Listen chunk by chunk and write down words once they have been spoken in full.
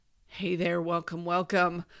Hey there, welcome,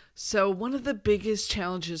 welcome. So, one of the biggest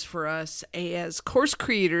challenges for us as course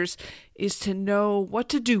creators is to know what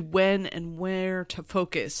to do when and where to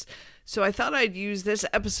focus. So, I thought I'd use this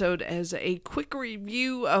episode as a quick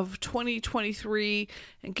review of 2023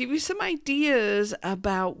 and give you some ideas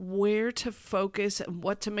about where to focus and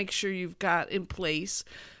what to make sure you've got in place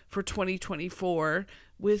for 2024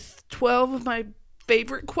 with 12 of my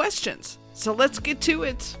favorite questions. So, let's get to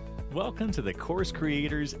it. Welcome to the Course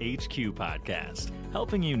Creators HQ podcast,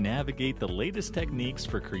 helping you navigate the latest techniques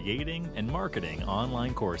for creating and marketing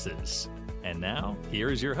online courses. And now, here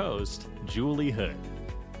is your host, Julie Hood.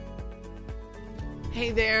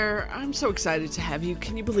 Hey there, I'm so excited to have you.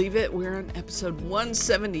 Can you believe it? We're on episode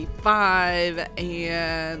 175,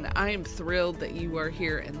 and I am thrilled that you are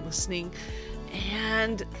here and listening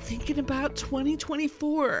and thinking about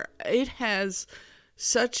 2024. It has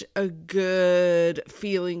such a good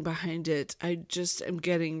feeling behind it. I just am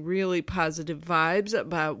getting really positive vibes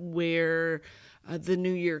about where the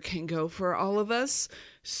new year can go for all of us.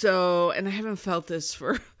 So, and I haven't felt this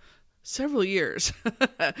for several years.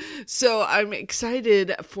 So I'm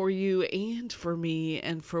excited for you and for me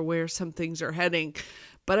and for where some things are heading.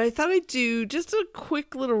 But I thought I'd do just a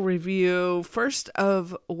quick little review first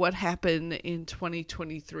of what happened in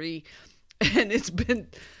 2023. And it's been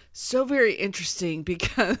so very interesting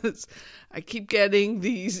because I keep getting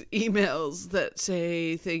these emails that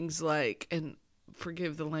say things like, and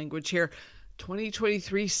forgive the language here,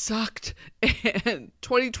 2023 sucked and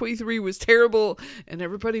 2023 was terrible and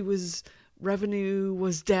revenue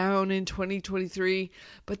was down in 2023.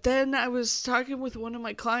 But then I was talking with one of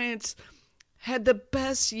my clients, had the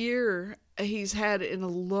best year he's had in a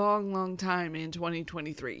long, long time in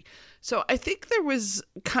 2023. So I think there was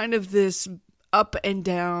kind of this up and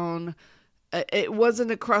down. It wasn't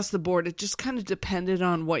across the board. It just kind of depended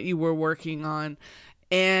on what you were working on.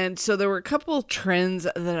 And so there were a couple of trends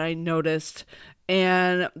that I noticed.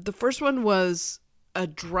 And the first one was a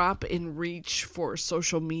drop in reach for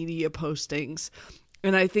social media postings.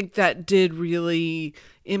 And I think that did really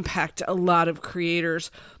impact a lot of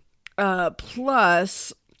creators.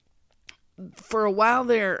 Plus, for a while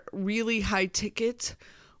there, really high ticket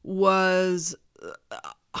was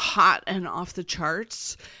hot and off the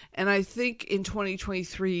charts. And I think in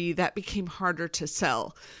 2023 that became harder to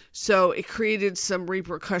sell. So it created some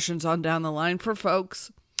repercussions on down the line for folks.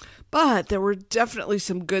 But there were definitely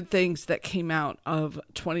some good things that came out of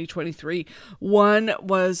 2023. One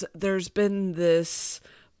was there's been this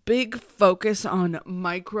big focus on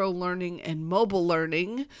micro learning and mobile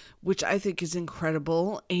learning, which I think is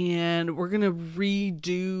incredible. And we're going to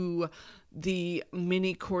redo the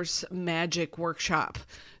mini course magic workshop.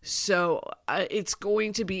 So it's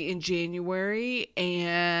going to be in January,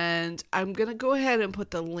 and I'm going to go ahead and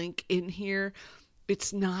put the link in here.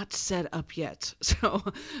 It's not set up yet.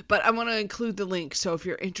 But I want to include the link. So if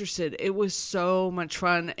you're interested, it was so much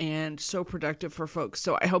fun and so productive for folks.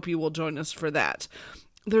 So I hope you will join us for that.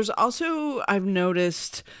 There's also, I've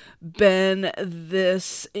noticed, been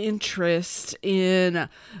this interest in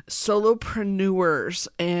solopreneurs,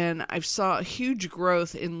 and I've saw a huge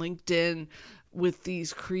growth in LinkedIn with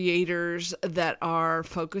these creators that are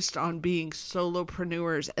focused on being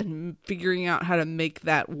solopreneurs and figuring out how to make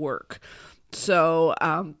that work. So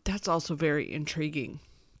that's also very intriguing.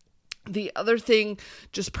 The other thing,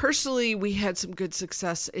 just personally, we had some good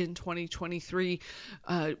success in 2023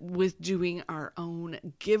 with doing our own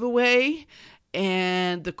giveaway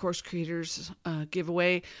and the Course Creators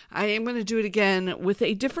giveaway. I am going to do it again with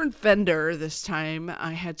a different vendor this time.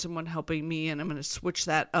 I had someone helping me, and I'm going to switch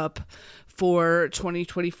that up for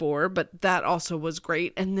 2024, but that also was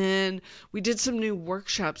great. And then we did some new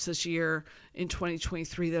workshops this year in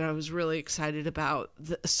 2023 that I was really excited about.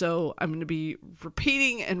 So I'm going to be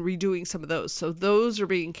repeating and redoing some of those. So those are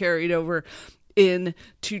being carried over into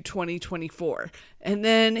 2024. And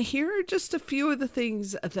then here are just a few of the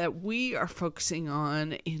things that we are focusing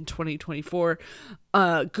on in 2024.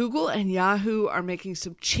 Google and Yahoo are making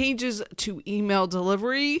some changes to email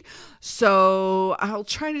delivery. So I'll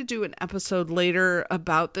try to do an episode later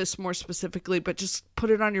about this more specifically, but just put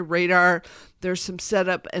it on your radar. There's some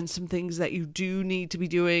setup and some things that you do need to be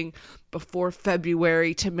doing before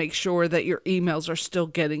February to make sure that your emails are still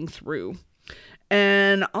getting through.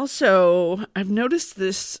 And also, I've noticed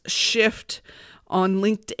this shift on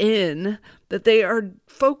LinkedIn that they are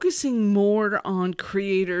focusing more on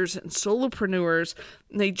creators and solopreneurs.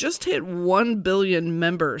 And they just hit 1 billion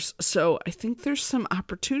members. So I think there's some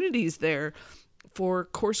opportunities there for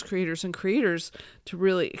course creators and creators to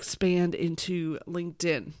really expand into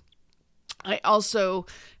LinkedIn. I also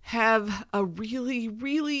have a really,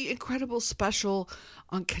 really incredible special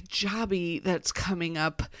on Kajabi that's coming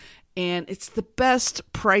up. And it's the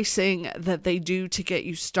best pricing that they do to get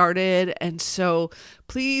you started. And so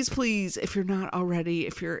please, if you're not already,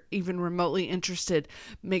 if you're even remotely interested,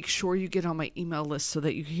 make sure you get on my email list so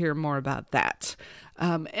that you hear more about that.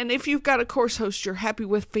 And if you've got a course host you're happy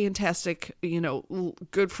with, fantastic,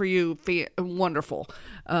 good for you, wonderful.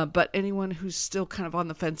 But anyone who's still kind of on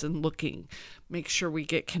the fence and looking, make sure we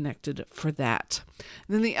get connected for that.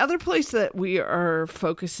 And then the other place that we are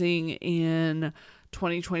focusing in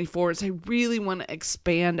 2024 is I really want to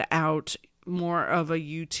expand out more of a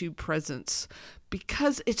YouTube presence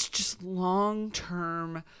because it's just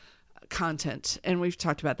long-term content, and we've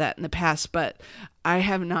talked about that in the past, but I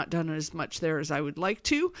have not done as much there as I would like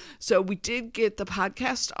to. So we did get the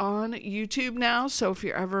podcast on YouTube now, so if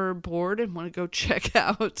you're ever bored and want to go check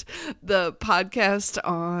out the podcast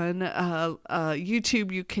on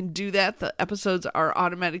YouTube, you can do that. The episodes are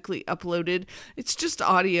automatically uploaded. It's just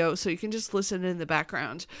audio, so you can just listen in the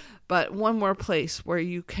background, but one more place where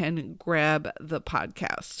you can grab the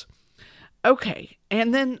podcast. Okay,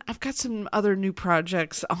 and then I've got some other new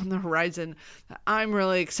projects on the horizon that I'm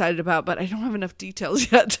really excited about, but I don't have enough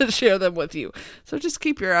details yet to share them with you. So just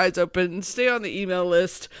keep your eyes open, stay on the email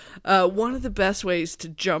list. One of the best ways to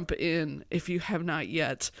jump in, if you have not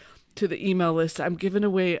yet, to the email list, I'm giving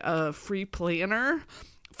away a free planner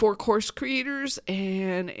for course creators,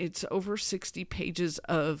 and it's over 60 pages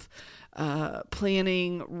of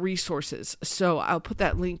planning resources. So I'll put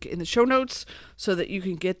that link in the show notes so that you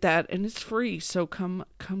can get that, and it's free. So come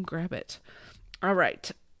grab it. All right.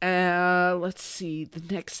 Let's see.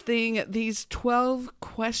 The next thing, these 12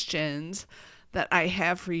 questions that I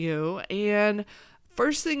have for you. And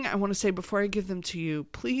first thing I want to say before I give them to you,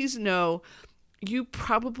 please know you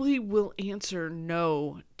probably will answer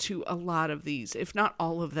no to a lot of these, if not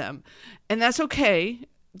all of them. And that's okay.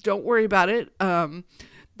 Don't worry about it.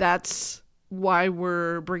 That's why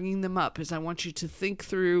we're bringing them up, is I want you to think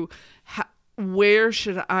through where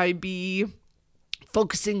should I be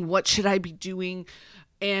focusing? What should I be doing?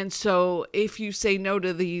 And so if you say no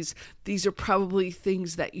to these are probably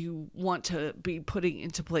things that you want to be putting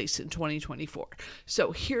into place in 2024.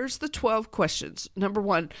 So here's the 12 questions. Number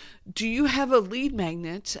 1, do you have a lead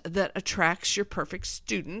magnet that attracts your perfect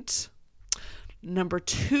student? Number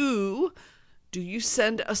 2, do you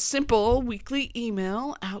send a simple weekly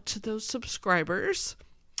email out to those subscribers?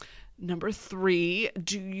 Number 3,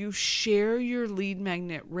 do you share your lead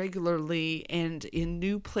magnet regularly and in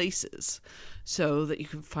new places so that you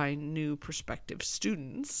can find new prospective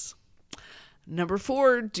students? Number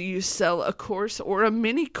 4, do you sell a course or a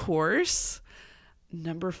mini course?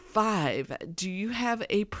 Number 5, do you have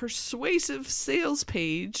a persuasive sales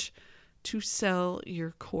page to sell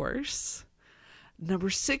your course? Number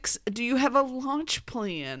 6, do you have a launch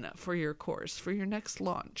plan for your course, for your next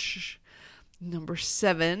launch? Number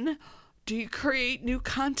 7, do you create new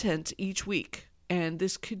content each week? And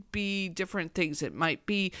this could be different things. It might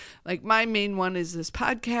be like my main one is this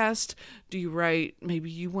podcast. Do you write?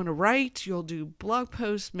 Maybe you want to write. You'll do blog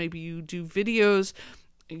posts. Maybe you do videos.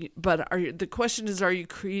 But the question is, are you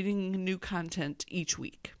creating new content each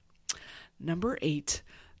week? Number 8,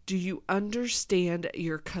 do you understand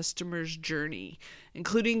your customer's journey,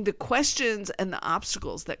 including the questions and the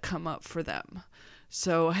obstacles that come up for them?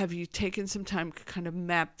 So have you taken some time to kind of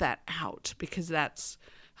map that out? Because that's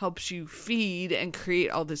helps you feed and create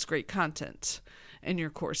all this great content in your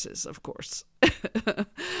courses, of course.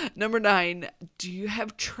 Number 9, do you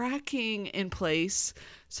have tracking in place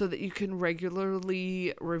so that you can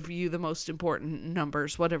regularly review the most important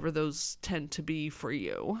numbers, whatever those tend to be for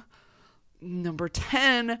you? Number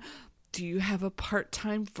 10, do you have a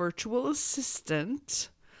part-time virtual assistant?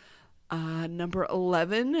 Number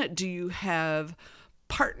 11, do you have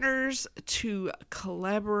partners to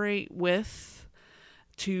collaborate with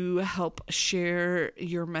to help share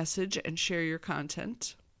your message and share your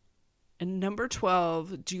content? And number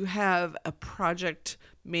 12, do you have a project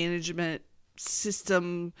management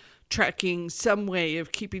system tracking, some way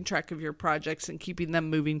of keeping track of your projects and keeping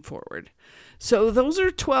them moving forward? So those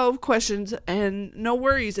are 12 questions, and no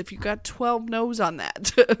worries if you got 12 no's on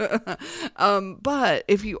that. But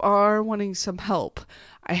if you are wanting some help,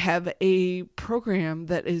 I have a program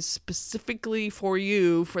that is specifically for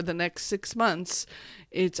you for the next 6 months.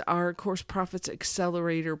 It's our Course Profits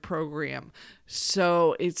Accelerator program.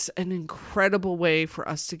 So it's an incredible way for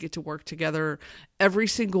us to get to work together every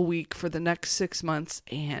single week for the next 6 months.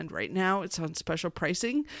 And right now it's on special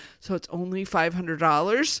pricing. So it's only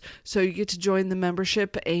 $500. So you get to join the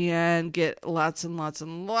membership and get lots and lots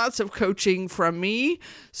and lots of coaching from me.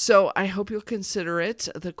 So I hope you'll consider it,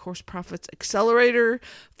 the Course Profits Accelerator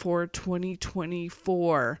for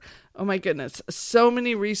 2024. Oh my goodness, so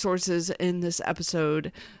many resources in this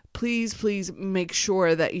episode. Please make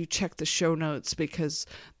sure that you check the show notes because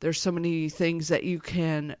there's so many things that you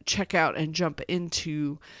can check out and jump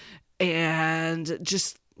into. And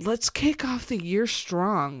just let's kick off the year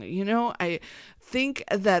strong. You know, I think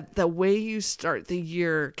that the way you start the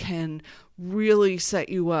year can really set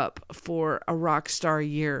you up for a rock star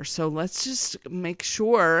year. So let's just make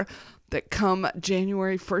sure that come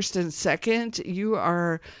January 1st and 2nd, you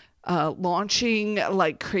are launching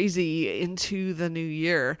like crazy into the new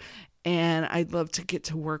year. And I'd love to get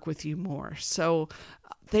to work with you more. So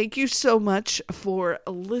thank you so much for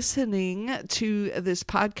listening to this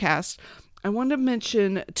podcast. I want to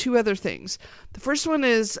mention 2 other things. The first one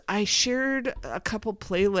is I shared a couple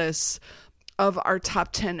playlists of our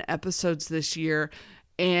top 10 episodes this year.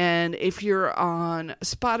 And if you're on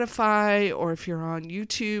Spotify or if you're on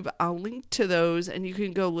YouTube, I'll link to those and you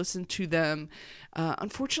can go listen to them.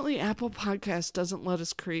 Unfortunately, Apple Podcasts doesn't let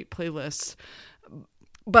us create playlists,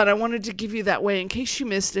 but I wanted to give you that way in case you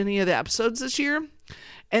missed any of the episodes this year.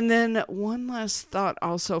 And then one last thought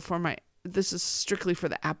also this is strictly for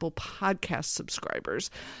the Apple Podcast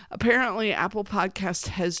subscribers. Apparently, Apple Podcast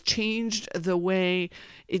has changed the way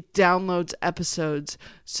it downloads episodes.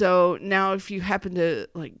 So now if you happen to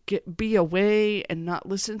be away and not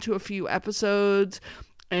listen to a few episodes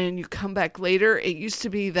and you come back later, it used to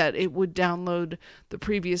be that it would download the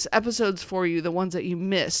previous episodes for you, the ones that you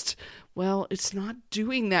missed. Well, it's not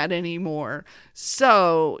doing that anymore.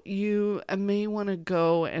 So you may want to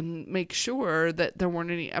go and make sure that there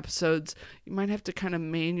weren't any episodes. You might have to kind of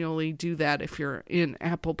manually do that if you're in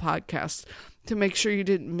Apple Podcasts to make sure you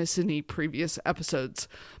didn't miss any previous episodes.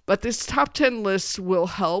 But this top 10 list will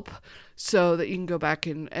help so that you can go back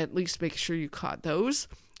and at least make sure you caught those.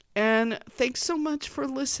 And thanks so much for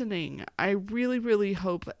listening. I really, really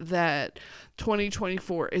hope that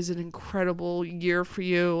 2024 is an incredible year for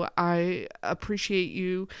you. I appreciate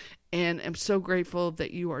you and am so grateful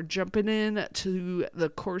that you are jumping in to the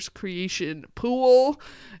course creation pool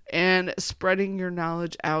and spreading your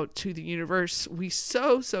knowledge out to the universe. We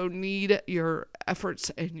so need your efforts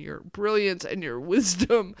and your brilliance and your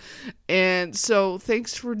wisdom. And so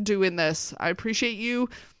thanks for doing this. I appreciate you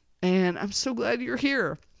and I'm so glad you're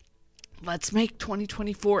here. Let's make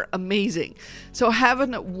 2024 amazing. So have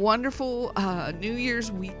a wonderful New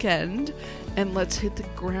Year's weekend, and let's hit the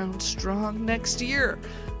ground strong next year.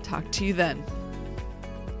 Talk to you then.